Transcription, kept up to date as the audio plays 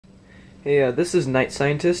Hey, this is Night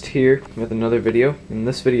Scientist here with another video, and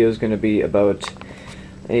this video is going to be about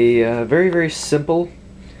a very simple,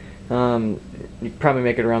 you probably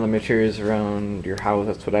make it around the materials around your house,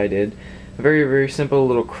 that's what I did, a very simple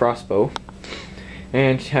little crossbow.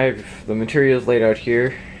 And I have the materials laid out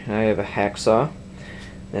here. I have a hacksaw,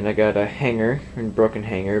 then I got a hanger, a broken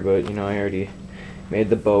hanger, but you know I already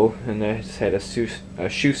made the bow, and I just had a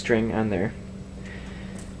shoestring on there.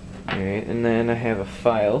 Alright, and then I have a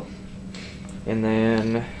file. And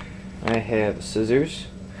then I have scissors,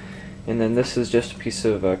 and then this is just a piece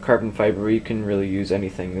of carbon fiber. You can really use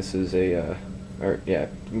anything. This is a,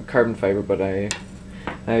 carbon fiber, but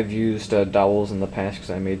I've used dowels in the past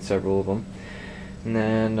because I made several of them. And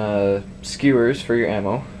then skewers for your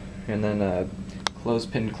ammo, and then a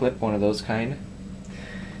clothespin clip, one of those kind,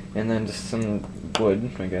 and then just some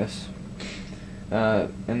wood, I guess.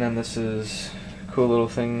 And then this is a cool little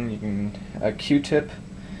thing. A Q-tip.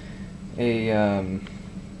 A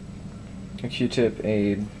Q-tip,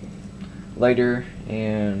 a lighter,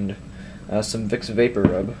 and some Vicks Vapor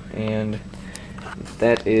Rub, and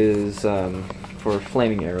that is for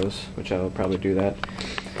flaming arrows, which I will probably do that.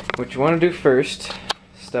 What you want to do first,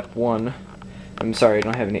 step one, I'm sorry, I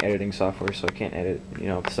don't have any editing software, so I can't edit,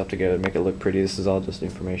 stuff together to make it look pretty. This is all just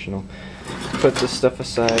informational. Put this stuff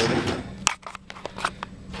aside,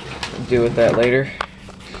 deal with that later.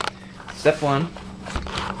 Step one.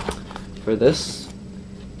 For this,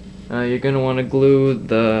 you're going to want to glue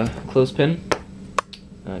the clothespin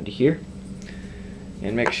onto here,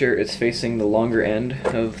 and make sure it's facing the longer end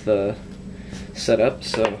of the setup.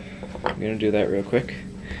 So I'm going to do that real quick.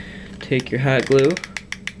 Take your hot glue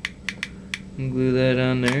and glue that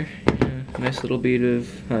on there. Nice little bead of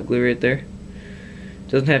hot glue right there.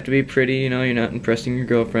 Doesn't have to be pretty, you're not impressing your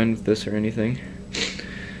girlfriend with this or anything,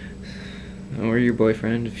 or your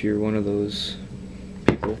boyfriend if you're one of those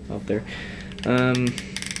out there.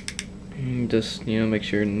 Just make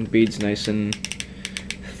sure the bead's nice and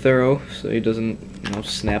thorough so it doesn't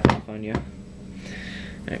snap off on you.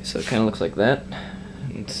 Alright, so it kind of looks like that.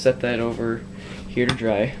 And set that over here to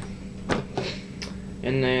dry.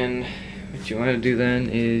 And then what you want to do then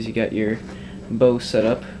is you got your bow set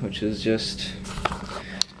up, which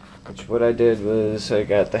what I did was I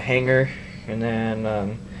got the hanger, and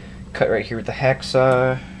then cut right here with the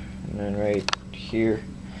hacksaw, and then right here.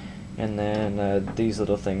 And then these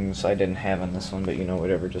little things I didn't have on this one, but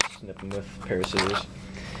whatever, just snip them with a pair of scissors.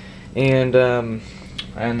 And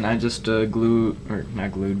I just drilled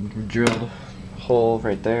a hole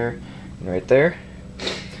right there and right there.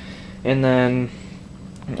 And then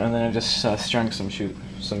I just strung some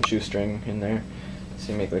shoestring in there,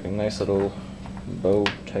 so you make like a nice little bow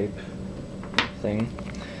type thing.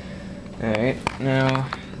 Alright, now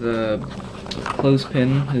the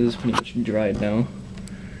clothespin is pretty much dried now,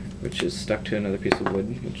 which is stuck to another piece of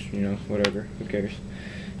wood, which, whatever, who cares.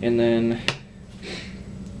 And then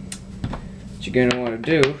what you're going to want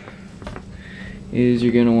to do is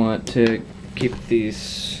you're going to want to keep the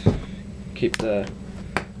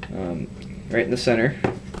right in the center.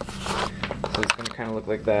 So it's going to kind of look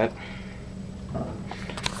like that.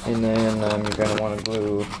 And then you're going to want to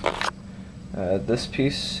glue this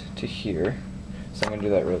piece to here. So I'm going to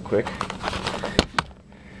do that real quick.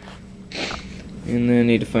 And then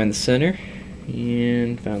need to find the center,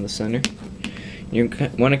 and found the center. You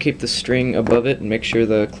want to keep the string above it and make sure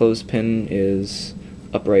the clothespin is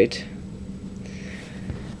upright.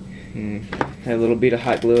 And add a little bead of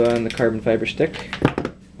hot glue on the carbon fiber stick,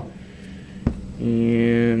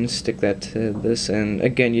 and stick that to this. And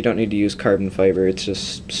again, you don't need to use carbon fiber, it's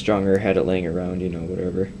just stronger, had it laying around,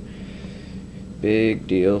 whatever. Big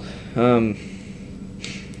deal.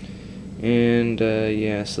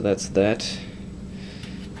 Yeah, so that's that.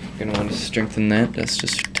 Gonna want to strengthen that. That's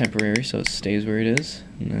just temporary, so it stays where it is,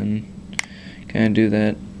 and then kind of do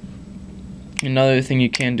that. Another thing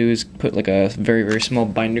you can do is put like a very small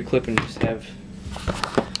binder clip and just have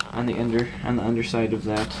on the underside of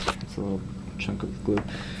that. That's a little chunk of glue.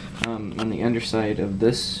 On the underside of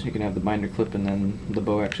this, you can have the binder clip, and then the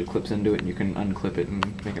bow actually clips into it, and you can unclip it and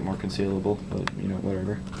make it more concealable. But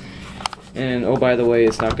whatever. And oh, by the way,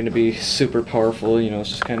 it's not going to be super powerful. It's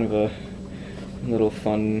just kind of a little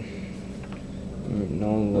fun,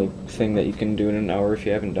 thing that you can do in an hour if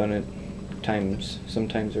you haven't done it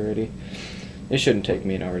sometimes already. It shouldn't take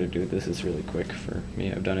me an hour to do this. It's really quick for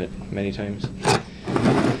me. I've done it many times.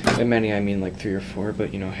 By many, I mean like 3 or 4,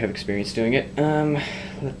 but I have experience doing it.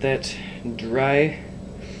 Let that dry,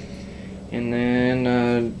 and then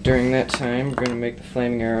during that time, we're gonna make the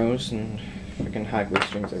flaming arrows. And freaking hot glue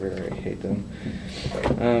strings everywhere. I hate them.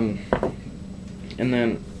 And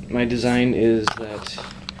then my design is that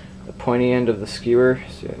the pointy end of the skewer.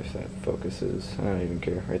 See if that focuses. I don't even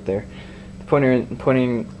care. Right there. The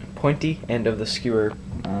pointy end of the skewer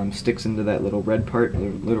sticks into that little red part,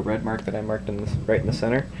 little red mark that I marked right in the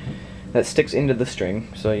center. That sticks into the string,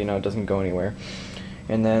 so you know it doesn't go anywhere.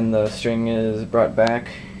 And then the string is brought back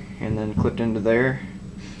and then clipped into there.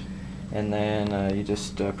 And then you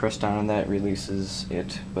just press down on that, releases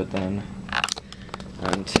it. But then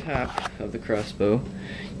on top of the crossbow,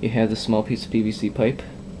 you have the small piece of PVC pipe.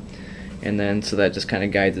 And then so that just kind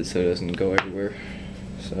of guides it so it doesn't go everywhere.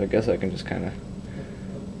 So I guess I can just kind of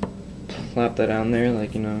plop that on there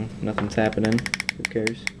like, you know, nothing's happening. Who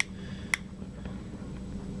cares?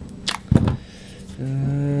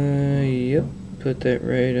 Yep, put that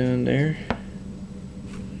right on there.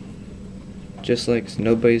 Just like it's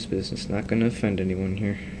nobody's business, not gonna offend anyone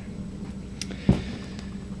here.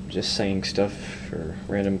 Just saying stuff for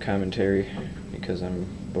random commentary because I'm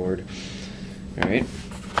bored. Alright,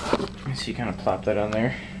 so you kind of plop that on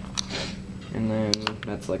there, and then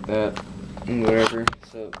that's like that, and whatever.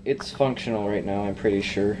 So it's functional right now. I'm pretty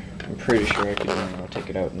sure I can take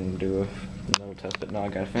it out and do a little test, but now I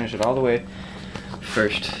gotta finish it all the way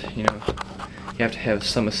first. You know, you have to have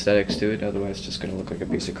some aesthetics to it, otherwise it's just gonna look like a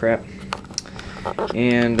piece of crap.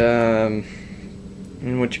 And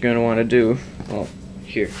what you're gonna want to do, well,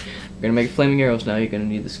 here, we're gonna make flaming arrows now. You're gonna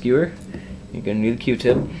need the skewer, you're gonna need the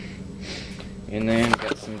Q-tip, and then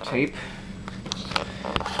got some tape.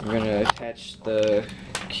 We're gonna attach the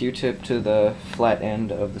Q-tip to the flat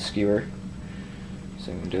end of the skewer.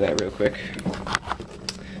 So I'm gonna do that real quick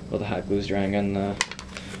while the hot glue is drying on the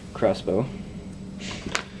crossbow.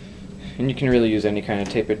 And you can really use any kind of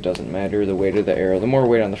tape, it doesn't matter the weight of the arrow. The more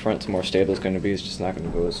weight on the front, the more stable it's going to be. It's just not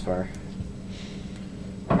going to go as far.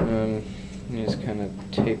 You just kind of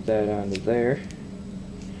tape that onto there.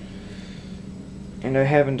 And I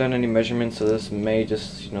haven't done any measurements, so this may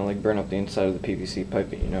just, you know, like burn up the inside of the PVC pipe,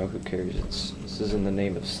 but you know, who cares? This is in the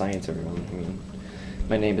name of science, everyone. I mean,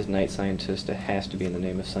 my name is Night Scientist. It has to be in the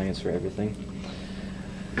name of science for everything.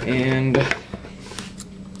 And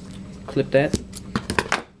clip that.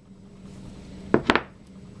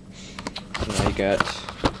 So now you got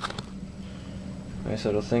a nice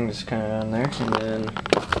little thing just kind of on there, and then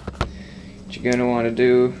what you're gonna want to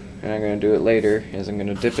do, and I'm gonna do it later, is I'm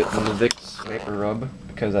gonna dip it in the Vicks Vapor Rub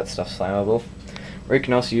because that stuff's flammable. Or you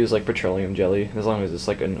can also use like petroleum jelly, as long as it's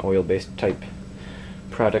like an oil-based type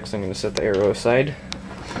product. So I'm gonna set the arrow aside,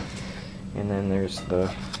 and then there's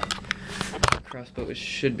the crossbow. It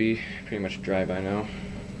should be pretty much dry by now.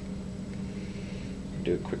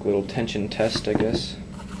 Do a quick little tension test, I guess.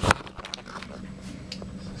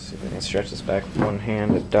 Let's see if I can stretch this back with one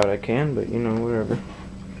hand. I doubt I can, but you know, whatever.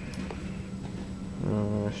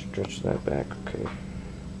 Stretch that back, okay.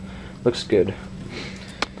 Looks good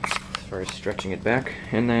as far as stretching it back.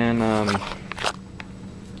 And then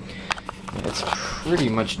it's pretty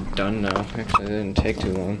much done now. Actually, it didn't take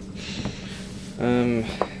too long. And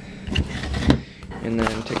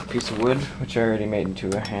then take a piece of wood, which I already made into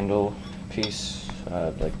a handle piece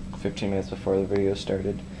like 15 minutes before the video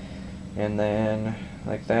started. And then,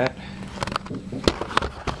 like that, you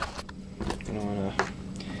want to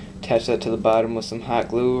attach that to the bottom with some hot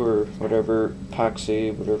glue or whatever,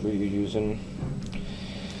 epoxy, whatever you're using.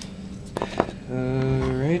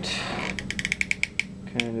 Alright,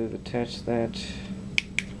 kind of attach that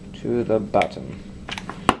to the bottom.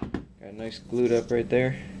 Got a nice glued up right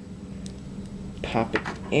there. Pop it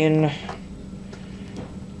in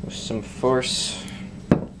with some force.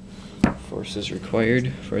 Force is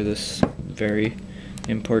required for this very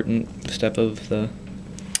important step of the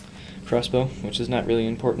crossbow, which is not really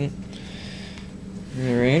important.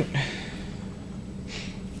 Alright.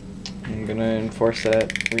 I'm gonna reinforce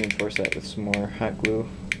that with some more hot glue.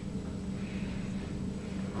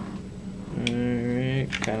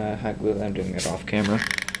 Alright, kinda hot glue. I'm doing it off camera.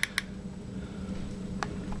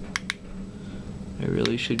 I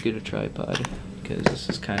really should get a tripod because this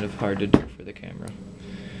is kind of hard to do for the camera.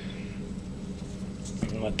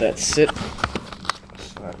 And let that sit.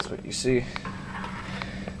 So that's what you see.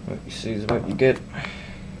 What you see is what you get.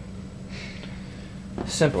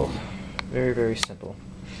 Simple. Very, very simple.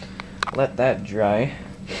 Let that dry.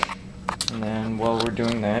 And then while we're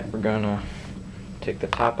doing that, we're gonna take the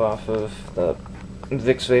top off of the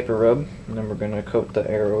Vicks Vapor Rub, and then we're gonna coat the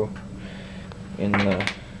arrow in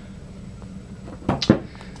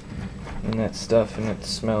that stuff, and it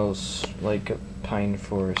smells like a pine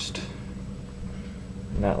forest.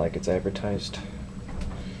 Not like it's advertised.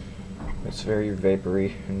 It's very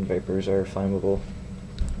vapory, and vapors are flammable.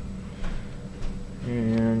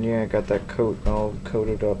 And yeah, I got that coat all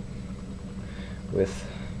coated up with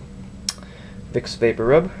Vicks Vapor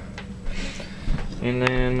Rub. And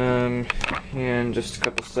then in just a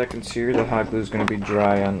couple seconds here, the hot glue is going to be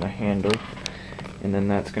dry on the handle, and then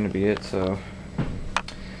that's going to be it. So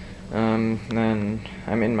then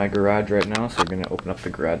I'm in my garage right now, so we're going to open up the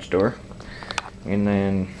garage door, and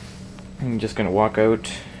then I'm just going to walk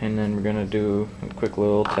out, and then we're going to do a quick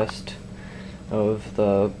little test of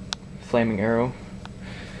the flaming arrow,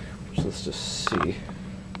 which let's just see.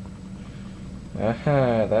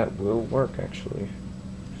 Aha, that will work actually.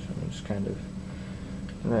 So I'm just kind of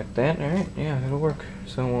like that. Alright, yeah, it'll work.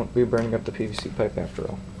 So I won't be burning up the PVC pipe after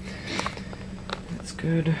all. That's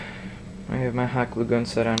good. I have my hot glue gun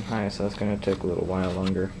set on high, so it's going to take a little while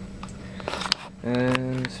longer.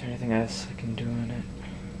 And is there anything else I can do on it?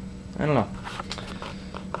 I don't know.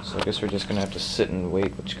 So I guess we're just going to have to sit and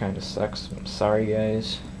wait, which kind of sucks. I'm sorry,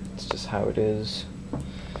 guys. It's just how it is. I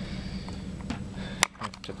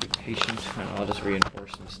have to be patient. I don't know, I'll just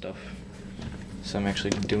reinforce some stuff, so I'm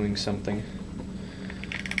actually doing something.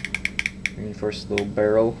 Reinforce the little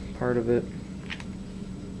barrel part of it.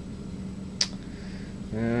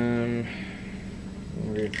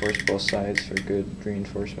 Reinforce both sides for good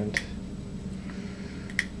reinforcement.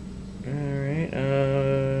 Alright,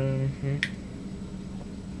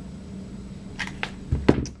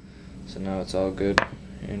 so now it's all good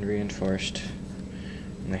and reinforced.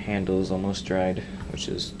 And the handle is almost dried, which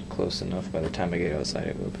is close enough. By the time I get outside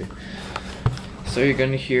it will be. So you're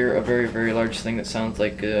going to hear a very, very large thing that sounds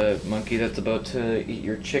like a monkey that's about to eat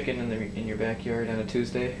your chicken in your backyard on a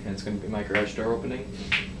Tuesday, and it's going to be my garage door opening.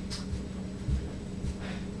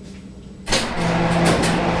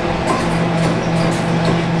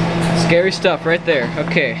 Scary stuff right there.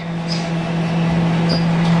 Okay.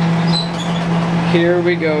 Here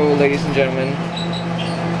we go, ladies and gentlemen.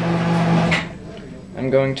 I'm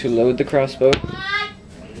going to load the crossbow.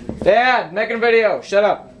 Dad, making a video. Shut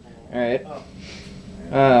up. Alright.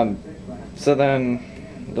 So then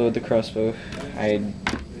load the crossbow. I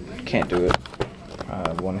can't do it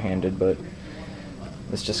one-handed, but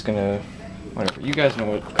it's just gonna, whatever. You guys know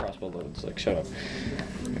what crossbow loads like. Shut up.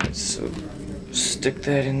 Alright, so stick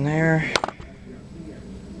that in there.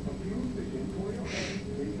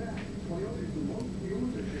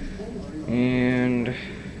 And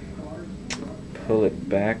pull it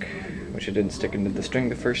back, which it didn't stick into the string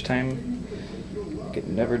the first time. It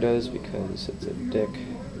never does because it's a dick.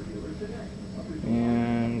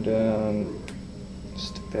 And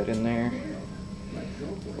stick that in there.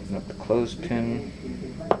 Open up the clothespin.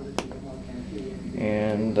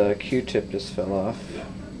 And the Q-tip just fell off,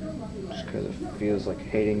 just because it feels like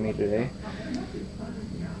hating me today.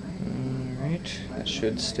 Alright, that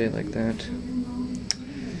should stay like that.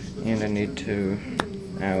 And I need to,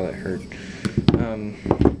 ow, that hurt. I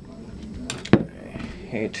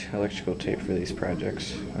hate electrical tape for these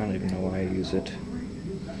projects. I don't even know why I use it.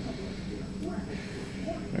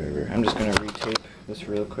 Whatever. I'm just gonna retape this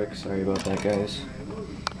real quick. Sorry about that, guys.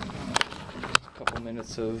 Just a couple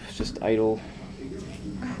minutes of just idle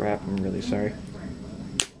crap. I'm really sorry.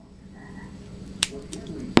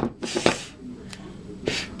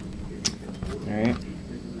 Alright.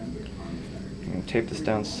 I'm gonna tape this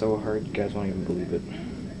down so hard you guys won't even believe it.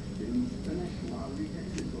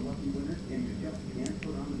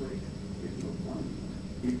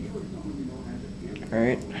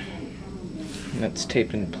 Alright, that's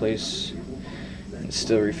taped in place. It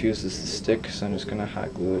still refuses to stick, so I'm just gonna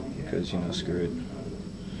hot glue it because, you know, screw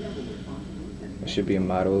it. It should be a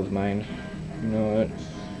motto of mine. You know what?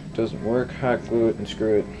 It doesn't work, hot glue it and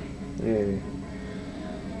screw it. Yay.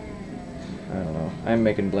 I don't know. I'm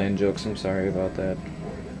making bland jokes, I'm sorry about that.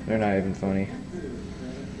 They're not even funny.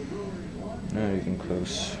 Not even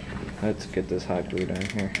close. Let's get this hot glue down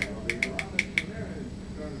here.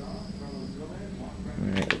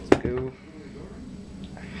 Alright, let's go.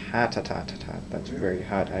 Hot, hot, hot, hot, hot. That's very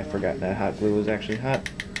hot. I forgot that hot glue was actually hot.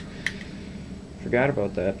 Forgot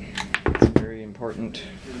about that. It's a very important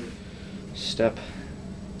step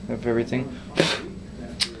of everything.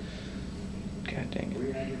 God dang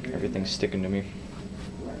it. Everything's sticking to me.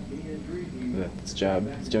 That's job.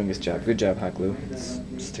 It's doing its job. Good job, hot glue. It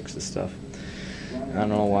sticks to stuff. I don't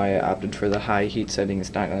know why I opted for the high heat setting.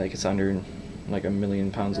 It's not like it's under like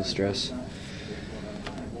 1,000,000 pounds of stress.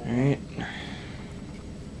 Alright.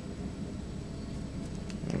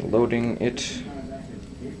 Loading it.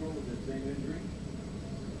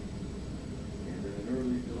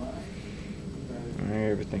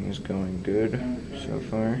 Alright, everything is going good so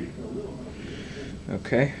far.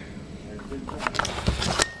 Okay.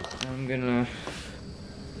 I'm gonna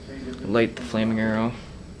light the flaming arrow.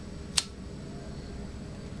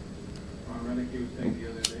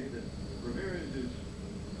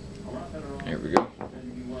 There we go.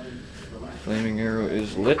 Flaming arrow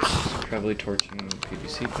is lit, probably torching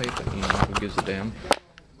PVC pipe, but you know, who gives a damn.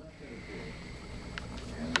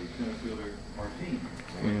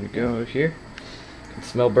 There we go here. You can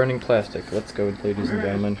smell burning plastic. Let's go, ladies and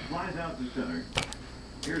gentlemen.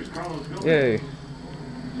 Yay!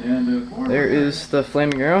 There is the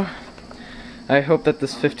flaming arrow. I hope that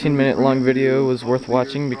this 15-minute long video was worth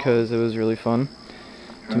watching because it was really fun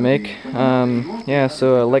to make. Yeah,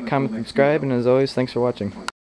 so like, comment, subscribe, and as always, thanks for watching.